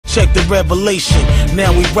check the revelation.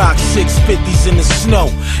 Now we rock 650s in the snow,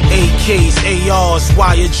 AKs, ARs,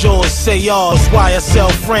 wire jaws, say ours,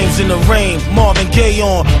 YSL frames in the rain, Marvin Gaye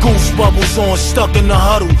on, goose bubbles on, stuck in the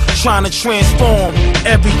huddle, trying to transform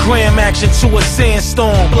every gram action to a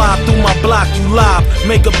sandstorm. Fly through my block, you live,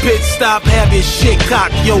 make a pit stop, have your shit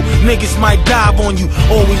cocked, yo, niggas might dive on you.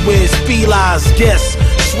 All we wear is felines, guess,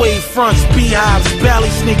 suede fronts, beehives,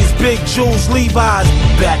 Bally's niggas, big jewels, Levi's.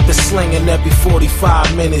 Back to slinging every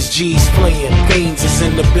 45 minutes, G's fleeing. Fiends is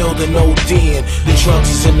in the building, ODing. The drugs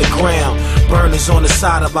is in the ground, burners on the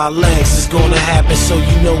side of our legs. It's gonna happen, so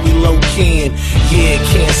you know we low-keying. Yeah,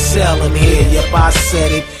 can't sell in here, yep, I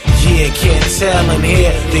said it. Yeah, can't tell in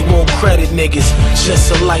here, they won't credit niggas.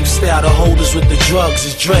 Just a lifestyle, the holders with the drugs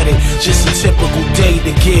is dreaded. Just a typical day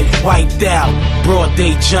to get wiped out. Broad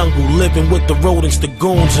day jungle, living with the rodents, the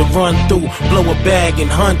goons that run through, blow a bag and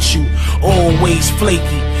hunt you. Always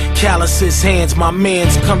flaky, calluses hands, my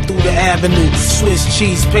mans come through the avenue. Swiss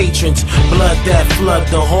cheese patrons, blood that flood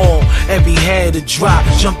the hall. Every head a drop,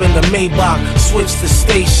 jump in the Maybach, switch the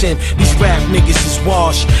station. These rap niggas is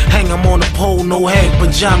washed, hang them on the pole, no head,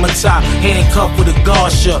 pajama top, handcuffed with a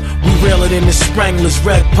garsha. We reel it in the Spranglers,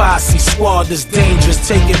 red posse squad that's dangerous.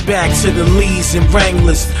 Take it back to the Lees and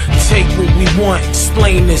Wranglers. Take what we want,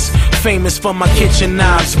 explain this. Famous for my kitchen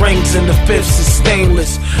knives, rings in the fifths is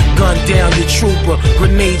stainless. Gun down your trooper,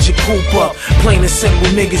 grenade your coupe up. Plain and simple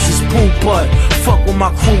niggas is poop butt. Fuck with my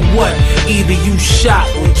crew, what? Either you shot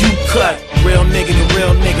or you cut. Real nigga to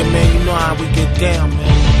real nigga, man, you know how we get down,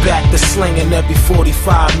 man. Back to slinging every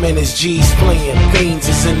 45 minutes, G's fleeing. Fiends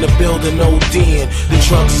is in the building, ODing. The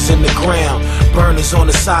drugs is in the ground, burners on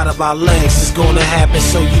the side of our legs. It's gonna happen,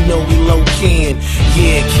 so you know we low-keying.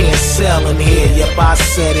 Yeah, can't sell in here, yep, I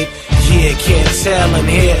said it. Yeah, can't tell in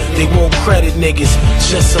here, they won't credit niggas.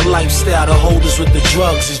 Just a lifestyle, the holders with the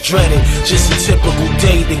drugs is dreaded. Just a typical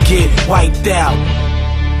day to get wiped out.